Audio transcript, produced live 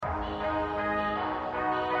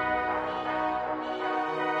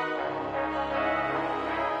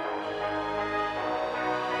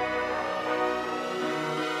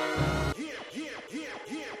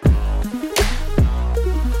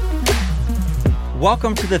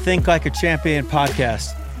Welcome to the Think Like a Champion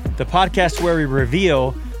podcast, the podcast where we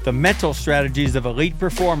reveal the mental strategies of elite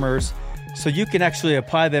performers so you can actually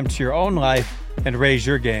apply them to your own life and raise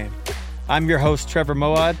your game. I'm your host, Trevor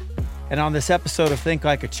Moad, and on this episode of Think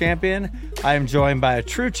Like a Champion, I am joined by a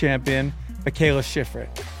true champion, Mikaela Shiffrin.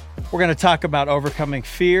 We're going to talk about overcoming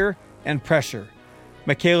fear and pressure.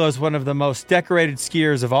 Mikaela is one of the most decorated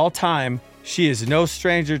skiers of all time. She is no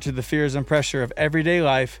stranger to the fears and pressure of everyday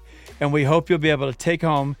life, and we hope you'll be able to take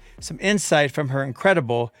home some insight from her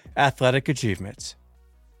incredible athletic achievements.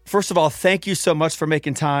 First of all, thank you so much for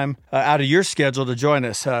making time out of your schedule to join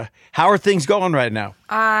us. How are things going right now?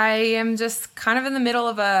 I am just kind of in the middle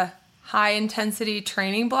of a high-intensity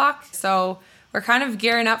training block, so we're kind of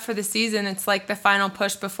gearing up for the season. It's like the final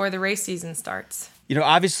push before the race season starts. You know,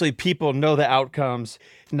 obviously people know the outcomes.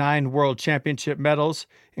 9 world championship medals,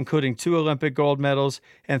 including 2 Olympic gold medals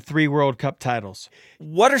and 3 World Cup titles.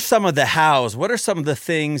 What are some of the hows? What are some of the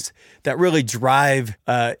things that really drive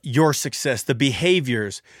your success, the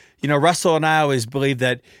behaviors? You know, Russell and I always believe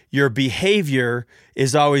that your behavior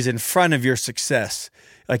is always in front of your success.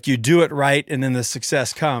 Like you do it right and then the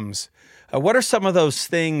success comes. What are some of those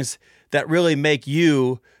things that really make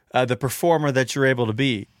you the performer that you're able to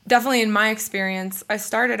be? Definitely in my experience, I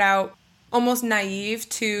started out almost naive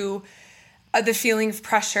to the feeling of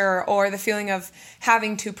pressure or the feeling of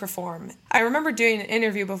having to perform. I remember doing an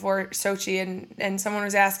interview before Sochi and someone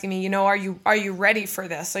was asking me, you know, are you ready for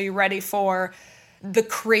this? Are you ready for the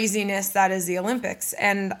craziness that is the Olympics?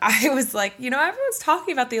 And I was like, you know, everyone's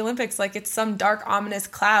talking about the Olympics like it's some dark, ominous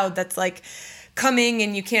cloud that's like coming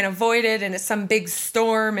and you can't avoid it and it's some big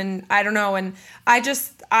storm and I don't know. And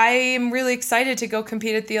I am really excited to go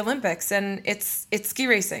compete at the Olympics and it's ski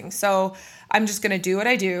racing. So I'm just going to do what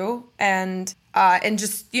I do and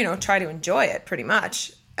just, you know, try to enjoy it pretty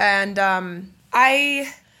much. And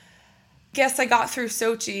I guess I got through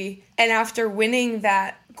Sochi, and after winning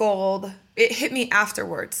that gold, it hit me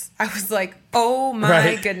afterwards. I was like, oh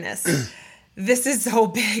my goodness, this is so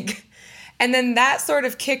big. And then that sort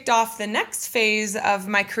of kicked off the next phase of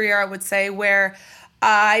my career, I would say, where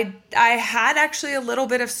I had actually a little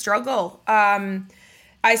bit of struggle.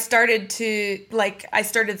 I started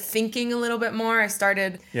thinking a little bit more. I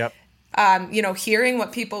started, hearing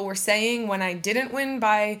what people were saying when I didn't win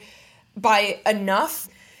by enough.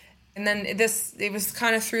 And then it was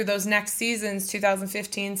kind of through those next seasons,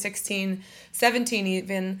 2015, 16, 17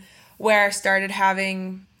 even, where I started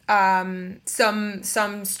having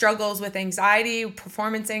some struggles with anxiety,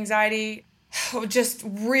 performance anxiety, just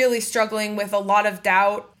really struggling with a lot of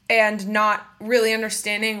doubt and not really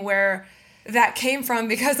understanding where that came from,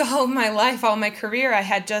 because all my life, all my career, I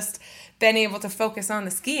had just been able to focus on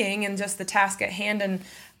the skiing and just the task at hand.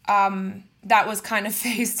 And that was kind of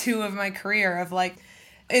phase 2 of my career of like,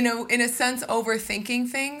 in a sense, overthinking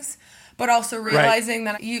things, but also realizing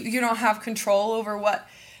that you don't have control over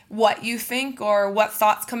what you think or what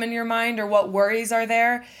thoughts come in your mind or what worries are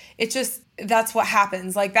there. It's just, that's what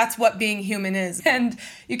happens. Like, that's what being human is. And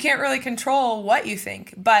you can't really control what you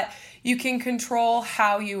think, but you can control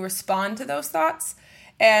how you respond to those thoughts.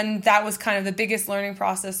 And that was kind of the biggest learning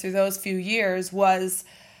process through those few years, was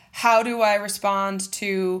how do I respond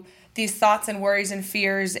to these thoughts and worries and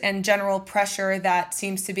fears and general pressure that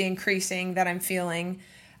seems to be increasing that I'm feeling,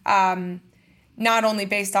 not only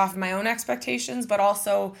based off of my own expectations, but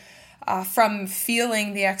also from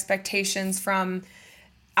feeling the expectations from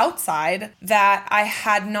outside that I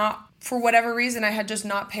had not, for whatever reason, I had just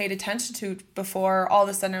not paid attention to before. All of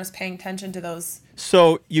a sudden I was paying attention to those.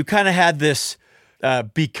 So you kind of had this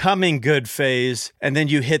becoming good phase, and then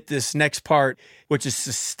you hit this next part, which is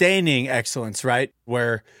sustaining excellence, right?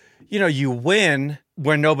 Where, you know, you win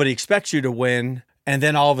where nobody expects you to win, and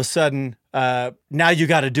then all of a sudden, now you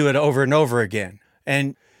got to do it over and over again.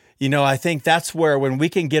 And, you know, I think that's where, when we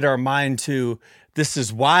can get our mind to, this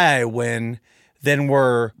is why I win, then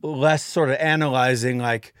we're less sort of analyzing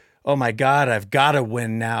like, oh my God, I've got to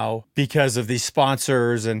win now because of these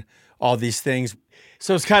sponsors and all these things.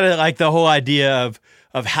 So it's kind of like the whole idea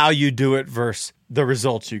of how you do it versus the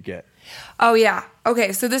results you get. Oh, yeah.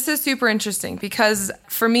 Okay, so this is super interesting because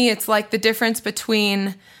for me, it's like the difference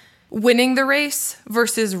between winning the race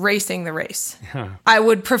versus racing the race. I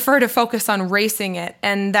would prefer to focus on racing it,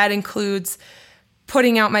 and that includes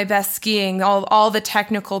putting out my best skiing, all the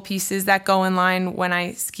technical pieces that go in line when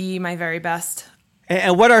I ski my very best.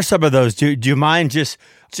 And what are some of those? Do you mind just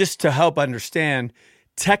to help understand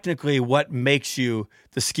technically what makes you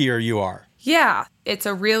the skier you are? Yeah, it's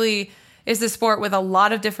a sport with a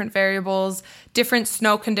lot of different variables, different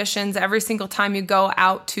snow conditions every single time you go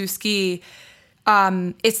out to ski.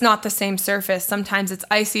 it's not the same surface. Sometimes it's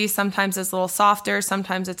icy, sometimes it's a little softer,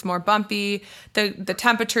 sometimes it's more bumpy. The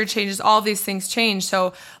temperature changes, all these things change.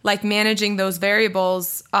 So like managing those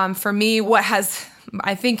variables, for me, what has,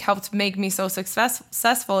 I think, helped make me so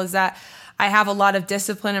successful is that I have a lot of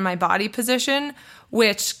discipline in my body position,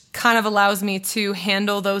 which kind of allows me to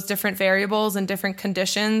handle those different variables and different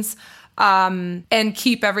conditions, and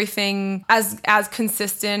keep everything as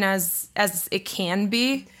consistent as it can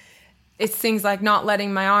be. It's things like not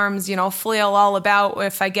letting my arms, flail all about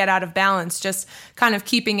if I get out of balance, just kind of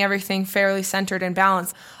keeping everything fairly centered and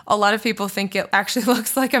balanced. A lot of people think it actually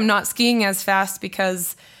looks like I'm not skiing as fast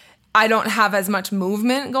because I don't have as much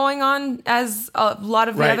movement going on as a lot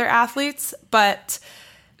of the other athletes, but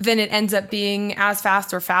then it ends up being as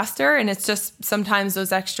fast or faster. And it's just sometimes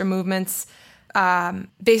those extra movements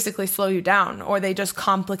basically slow you down, or they just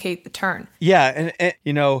complicate the turn. Yeah.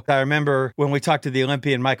 And I remember when we talked to the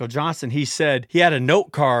Olympian Michael Johnson, he said he had a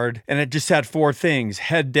note card and it just had 4 things: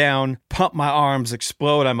 head down, pump my arms,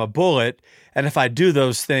 explode, I'm a bullet. And if I do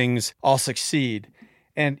those things, I'll succeed.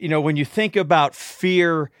 And, when you think about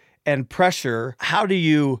fear and pressure, how do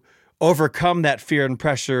you overcome that fear and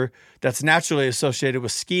pressure that's naturally associated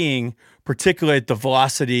with skiing, particularly at the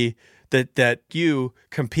velocity that you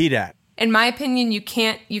compete at? In my opinion, you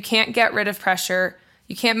can't get rid of pressure.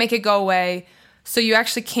 You can't make it go away. So you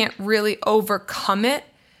actually can't really overcome it.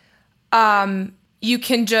 You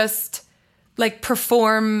can just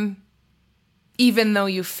perform even though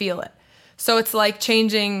you feel it. So it's like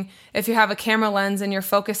changing, if you have a camera lens and you're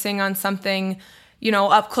focusing on something,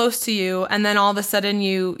 up close to you, and then all of a sudden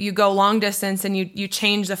you go long distance and you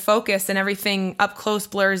change the focus and everything up close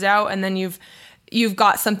blurs out, and then you've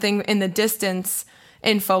got something in the distance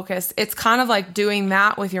in focus. It's kind of like doing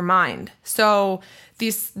that with your mind. So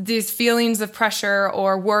these feelings of pressure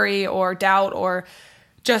or worry or doubt or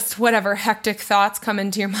just whatever hectic thoughts come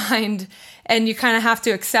into your mind, and you kind of have to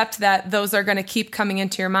accept that those are going to keep coming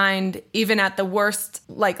into your mind even at the worst,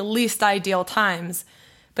 least ideal times.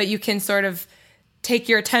 But you can sort of take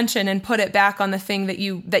your attention and put it back on the thing that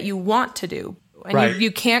you want to do. And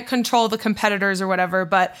you can't control the competitors or whatever,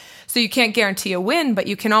 but so you can't guarantee a win, but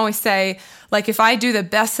you can always say, if I do the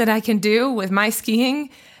best that I can do with my skiing,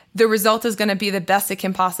 the result is going to be the best it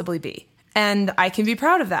can possibly be. And I can be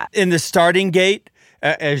proud of that. In the starting gate,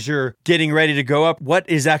 as you're getting ready to go up, what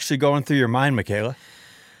is actually going through your mind, Mikaela?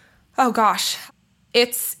 Oh gosh.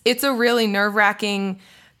 It's a really nerve-wracking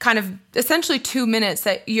kind of essentially 2 minutes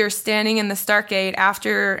that you're standing in the start gate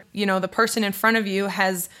after, the person in front of you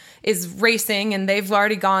is racing and they've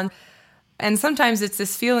already gone. And sometimes it's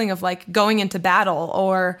this feeling of going into battle,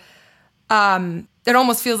 or it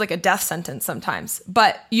almost feels like a death sentence sometimes.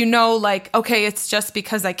 But okay, it's just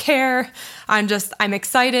because I care. I'm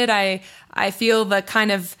excited. I feel the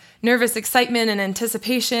kind of nervous excitement and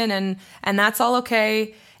anticipation, and that's all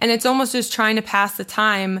okay. And it's almost just trying to pass the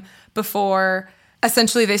time before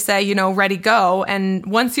essentially they say, ready, go. And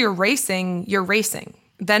once you're racing,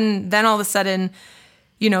 Then all of a sudden,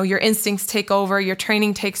 your instincts take over, your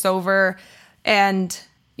training takes over, and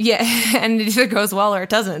and it either goes well or it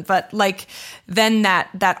doesn't. But then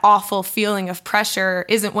that awful feeling of pressure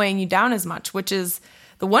isn't weighing you down as much, which is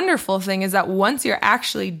the wonderful thing, is that once you're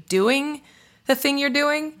actually doing the thing you're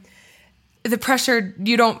doing, the pressure,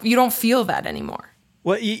 you don't feel that anymore.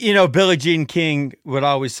 Well, Billie Jean King would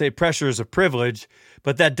always say pressure is a privilege,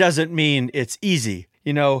 but that doesn't mean it's easy.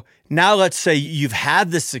 Now let's say you've had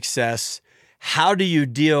the success. How do you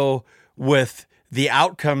deal with the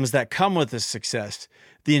outcomes that come with the success,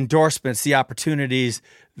 the endorsements, the opportunities,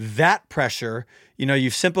 that pressure?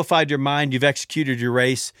 You've simplified your mind, you've executed your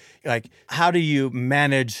race. How do you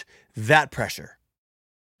manage that pressure?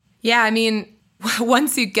 Yeah,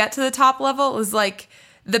 once you get to the top level, is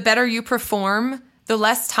the better you perform, the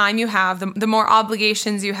less time you have, the more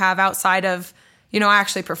obligations you have outside of,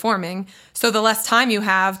 actually performing. So the less time you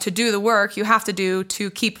have to do the work you have to do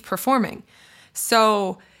to keep performing.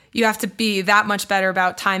 So you have to be that much better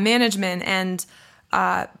about time management and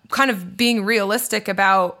kind of being realistic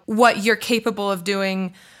about what you're capable of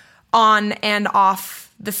doing on and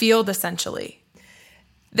off the field, essentially.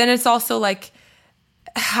 Then it's also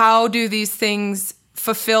how do these things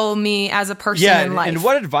fulfill me as a person in life? And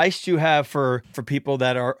what advice do you have for people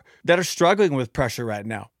that are struggling with pressure right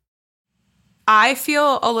now? I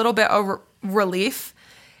feel a little bit of relief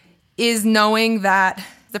is knowing that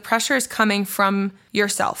the pressure is coming from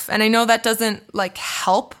yourself. And I know that doesn't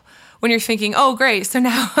help when you're thinking, oh, great, so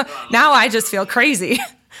now I just feel crazy.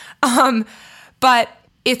 But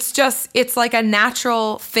it's like a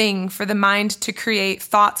natural thing for the mind to create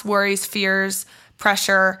thoughts, worries, fears,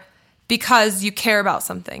 pressure, because you care about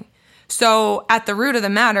something. So at the root of the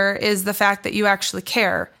matter is the fact that you actually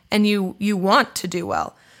care and you want to do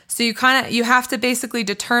well. So you have to basically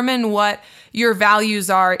determine what your values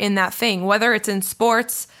are in that thing, whether it's in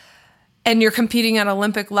sports and you're competing at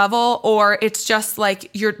Olympic level, or it's just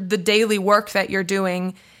like the daily work that you're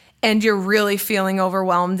doing and you're really feeling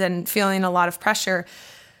overwhelmed and feeling a lot of pressure.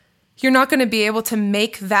 You're not going to be able to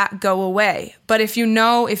make that go away. But if you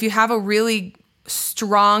have a really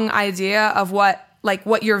strong idea of what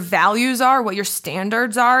your values are, what your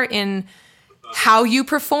standards are in how you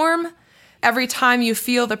perform, every time you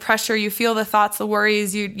feel the pressure, you feel the thoughts, the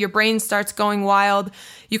worries, your brain starts going wild,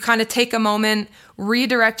 you kind of take a moment,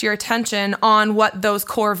 redirect your attention on what those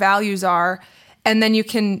core values are, and then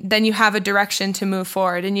you have a direction to move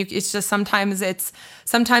forward. And it's just sometimes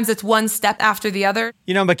it's one step after the other.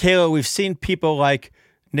 Mikaela, we've seen people like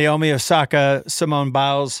Naomi Osaka, Simone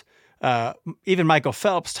Biles, even Michael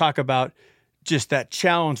Phelps talk about just that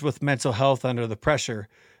challenge with mental health under the pressure.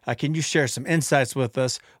 Can you share some insights with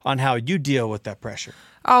us on how you deal with that pressure?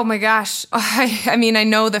 Oh my gosh. I mean, I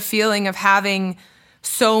know the feeling of having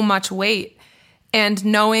so much weight and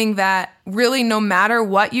knowing that really no matter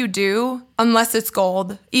what you do, unless it's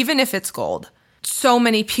gold, even if it's gold, so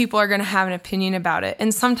many people are going to have an opinion about it.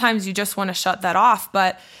 And sometimes you just want to shut that off.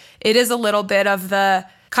 But it is a little bit of the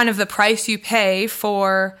kind of the price you pay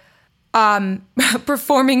for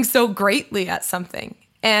performing so greatly at something.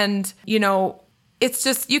 And, it's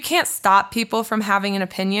just, you can't stop people from having an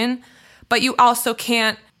opinion, but you also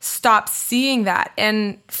can't stop seeing that.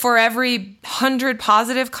 And for every 100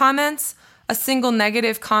 positive comments, a single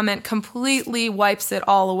negative comment completely wipes it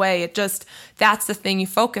all away. That's the thing you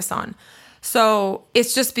focus on. So it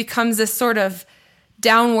just becomes this sort of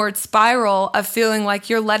downward spiral of feeling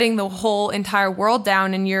like you're letting the whole entire world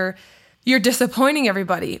down and you're disappointing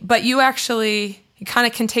everybody. But you kind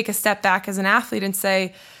of can take a step back as an athlete and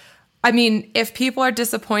say, I mean, if people are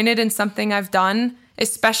disappointed in something I've done,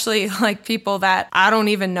 especially like people that I don't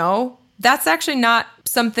even know, that's actually not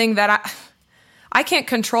something that I can't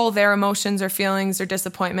control their emotions or feelings or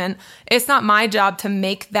disappointment. It's not my job to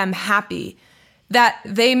make them happy. That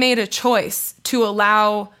they made a choice to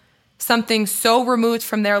allow something so removed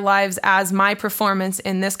from their lives as my performance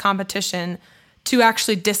in this competition to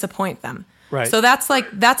actually disappoint them. Right. So that's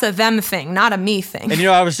a them thing, not a me thing. And,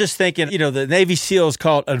 I was just thinking, the Navy SEALs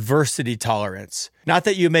call it adversity tolerance. Not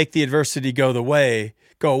that you make the adversity go away,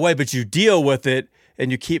 but you deal with it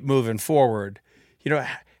and you keep moving forward.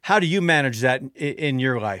 How do you manage that in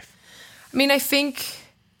your life? I mean, I think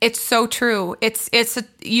it's so true.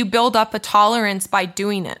 You build up a tolerance by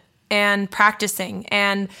doing it and practicing.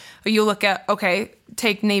 And you look at,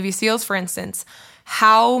 take Navy SEALs, for instance,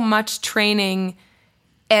 how much training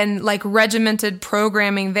and like regimented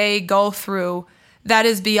programming they go through that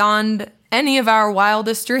is beyond any of our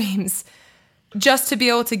wildest dreams, just to be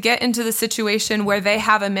able to get into the situation where they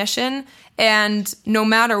have a mission, and no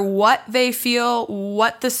matter what they feel,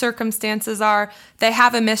 what the circumstances are, they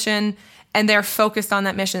have a mission and they're focused on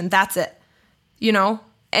that mission. That's it,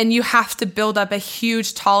 and you have to build up a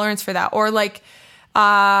huge tolerance for that. Or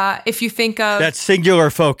if you think of that singular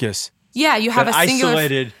focus. Yeah, you have that a singular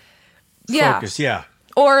isolated focus. Yeah.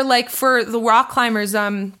 Or like for the rock climbers,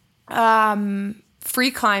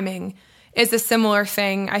 free climbing is a similar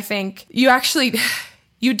thing. I think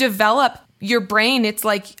you develop your brain. It's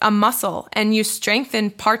like a muscle, and you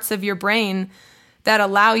strengthen parts of your brain that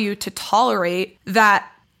allow you to tolerate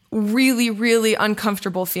that really, really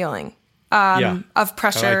uncomfortable feeling of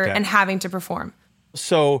pressure and having to perform.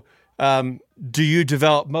 So do you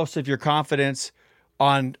develop most of your confidence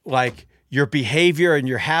on like your behavior and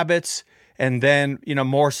your habits, and then,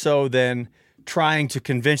 more so than trying to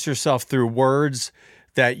convince yourself through words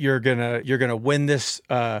that you're gonna win this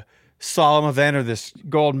solemn event or this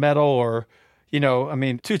gold medal, or,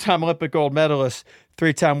 2-time Olympic gold medalist,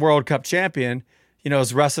 3-time World Cup champion,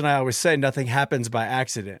 as Russ and I always say, nothing happens by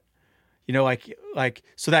accident.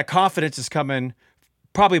 So that confidence is coming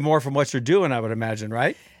probably more from what you're doing, I would imagine,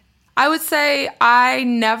 right? I would say I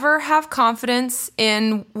never have confidence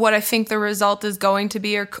in what I think the result is going to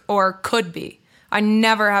be or could be. I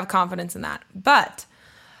never have confidence in that. But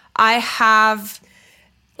I have,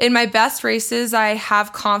 in my best races, I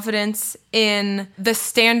have confidence in the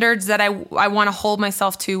standards that I want to hold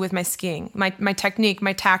myself to with my skiing, my technique,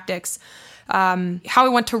 my tactics, how I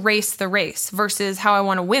want to race the race versus how I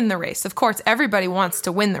want to win the race. Of course, everybody wants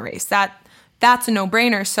to win the race. That's a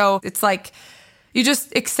no-brainer. So it's like, you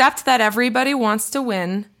just accept that everybody wants to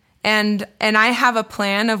win, and I have a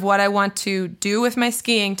plan of what I want to do with my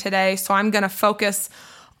skiing today, so I'm going to focus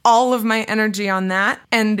all of my energy on that.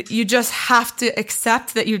 And you just have to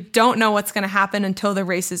accept that you don't know what's going to happen until the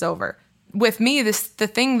race is over. With me, the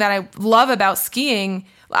thing that I love about skiing,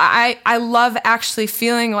 I love actually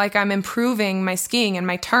feeling like I'm improving my skiing and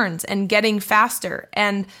my turns and getting faster.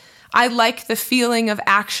 And I like the feeling of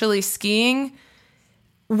actually skiing.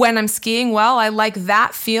 When I'm skiing well, I like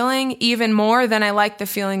that feeling even more than I like the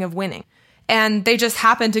feeling of winning. And they just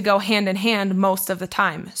happen to go hand in hand most of the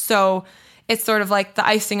time. So it's sort of like the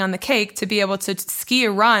icing on the cake to be able to ski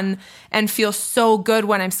a run and feel so good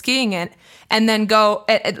when I'm skiing it, and then go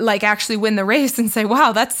like actually win the race and say,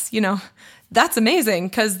 wow, that's amazing,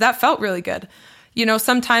 because that felt really good.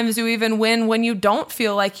 Sometimes you even win when you don't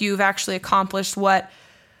feel like you've actually accomplished what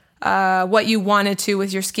you wanted to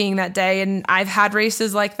with your skiing that day. And I've had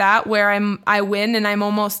races like that where I win and I'm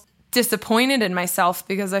almost disappointed in myself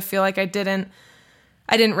because I feel like I didn't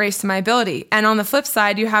race to my ability. And on the flip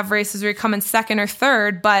side, you have races where you come in second or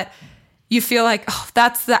third, but you feel like, oh,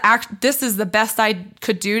 this is the best I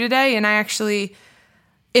could do today. And I actually,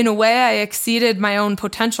 in a way, I exceeded my own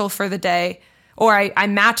potential for the day, or I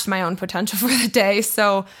matched my own potential for the day.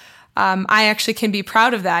 So I actually can be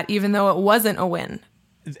proud of that, even though it wasn't a win.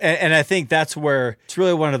 And I think that's where it's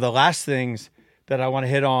really one of the last things that I want to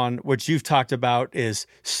hit on, which you've talked about, is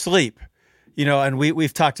sleep. And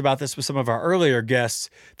we've talked about this with some of our earlier guests,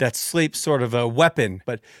 that sleep's sort of a weapon.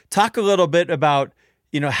 But talk a little bit about,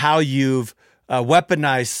 how you've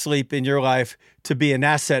weaponized sleep in your life to be an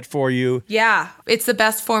asset for you. Yeah, it's the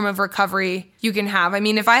best form of recovery you can have. I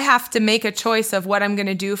mean, if I have to make a choice of what I'm going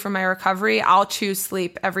to do for my recovery, I'll choose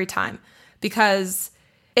sleep every time, because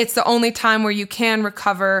it's the only time where you can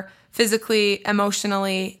recover physically,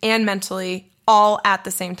 emotionally, and mentally all at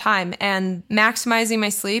the same time. And maximizing my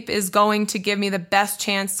sleep is going to give me the best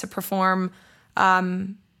chance to perform,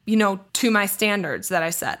 to my standards that I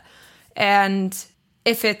set. And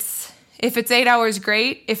if it's 8 hours,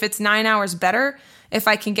 great. If it's 9 hours, better. If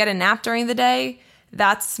I can get a nap during the day,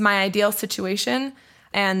 that's my ideal situation.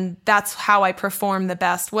 And that's how I perform the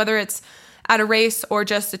best, whether it's at a race or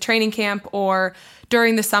just a training camp, or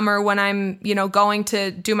during the summer when I'm, going to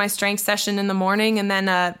do my strength session in the morning and then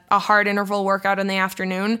a hard interval workout in the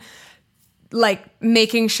afternoon, like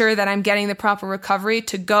making sure that I'm getting the proper recovery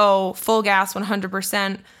to go full gas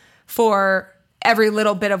 100% for every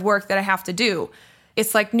little bit of work that I have to do.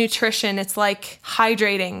 It's like nutrition. It's like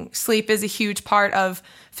hydrating. Sleep is a huge part of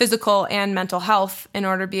physical and mental health in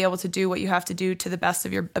order to be able to do what you have to do to the best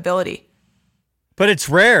of your ability. But it's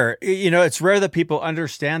rare. It's rare that people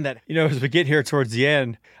understand that, as we get here towards the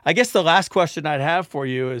end. I guess the last question I'd have for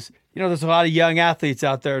you is, there's a lot of young athletes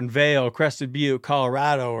out there in Vail, Crested Butte,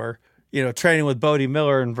 Colorado, or, training with Bodie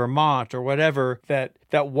Miller in Vermont or whatever, that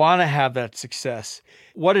want to have that success.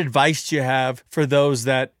 What advice do you have for those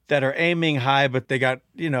that are aiming high, but they got,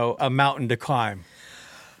 a mountain to climb?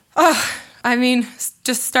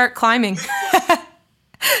 Just start climbing.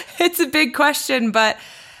 It's a big question, but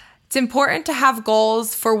it's important to have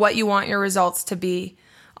goals for what you want your results to be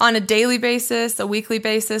on a daily basis, a weekly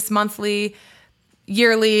basis, monthly,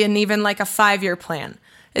 yearly, and even like a 5-year plan.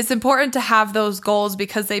 It's important to have those goals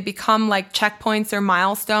because they become like checkpoints or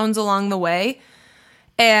milestones along the way.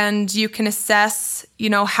 And you can assess,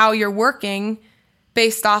 how you're working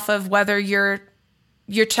based off of whether you're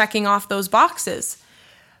checking off those boxes.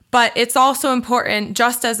 But it's also important,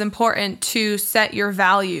 just as important, to set your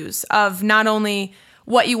values of not only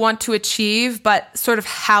what you want to achieve, but sort of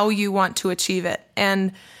how you want to achieve it.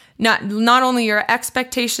 And not only your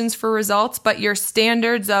expectations for results, but your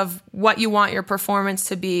standards of what you want your performance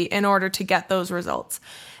to be in order to get those results.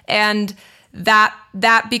 And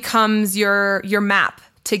that becomes your map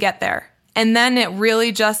to get there. And then it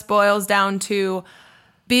really just boils down to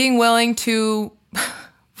being willing to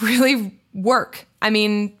really work. I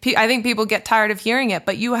think people get tired of hearing it,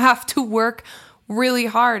 but you have to work really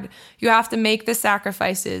hard. You have to make the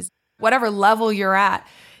sacrifices. Whatever level you're at,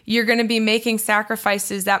 you're going to be making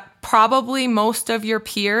sacrifices that probably most of your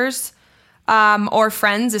peers or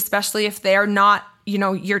friends, especially if they're not,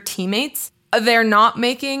 your teammates, they're not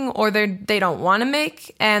making, or they don't want to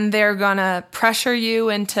make, and they're going to pressure you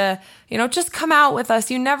into, just come out with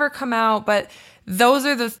us. You never come out. But those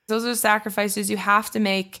are sacrifices you have to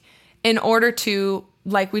make in order to,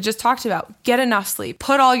 like we just talked about, get enough sleep,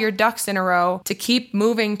 put all your ducks in a row to keep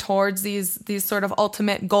moving towards these sort of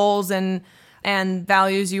ultimate goals and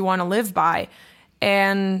values you want to live by.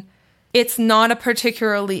 And it's not a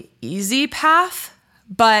particularly easy path,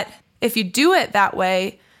 but if you do it that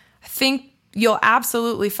way, I think you'll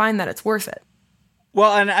absolutely find that it's worth it.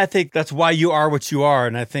 Well, and I think that's why you are what you are.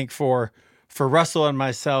 And I think for Russell and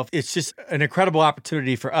myself, it's just an incredible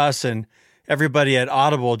opportunity for us and everybody at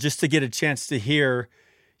Audible just to get a chance to hear,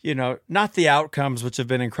 not the outcomes, which have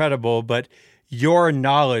been incredible, but your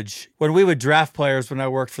knowledge. When we would draft players, when I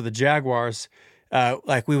worked for the Jaguars,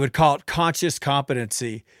 we would call it conscious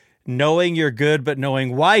competency, knowing you're good, but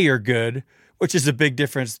knowing why you're good, which is a big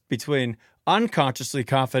difference between unconsciously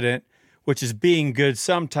confident, which is being good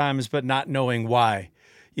sometimes, but not knowing why.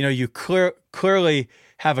 You clearly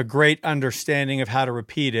have a great understanding of how to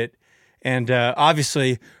repeat it. And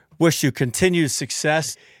obviously, wish you continued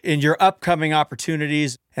success in your upcoming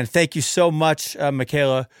opportunities. And thank you so much,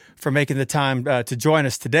 Mikaela, for making the time to join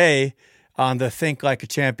us today on the Think Like a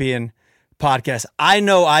Champion podcast. I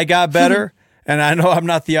know I got better, and I know I'm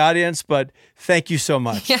not the audience, but thank you so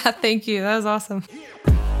much. Yeah, thank you. That was awesome.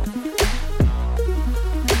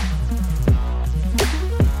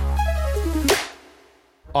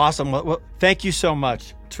 Awesome. Well, thank you so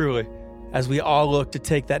much, truly, as we all look to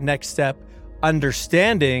take that next step,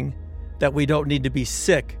 understanding that we don't need to be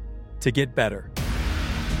sick to get better.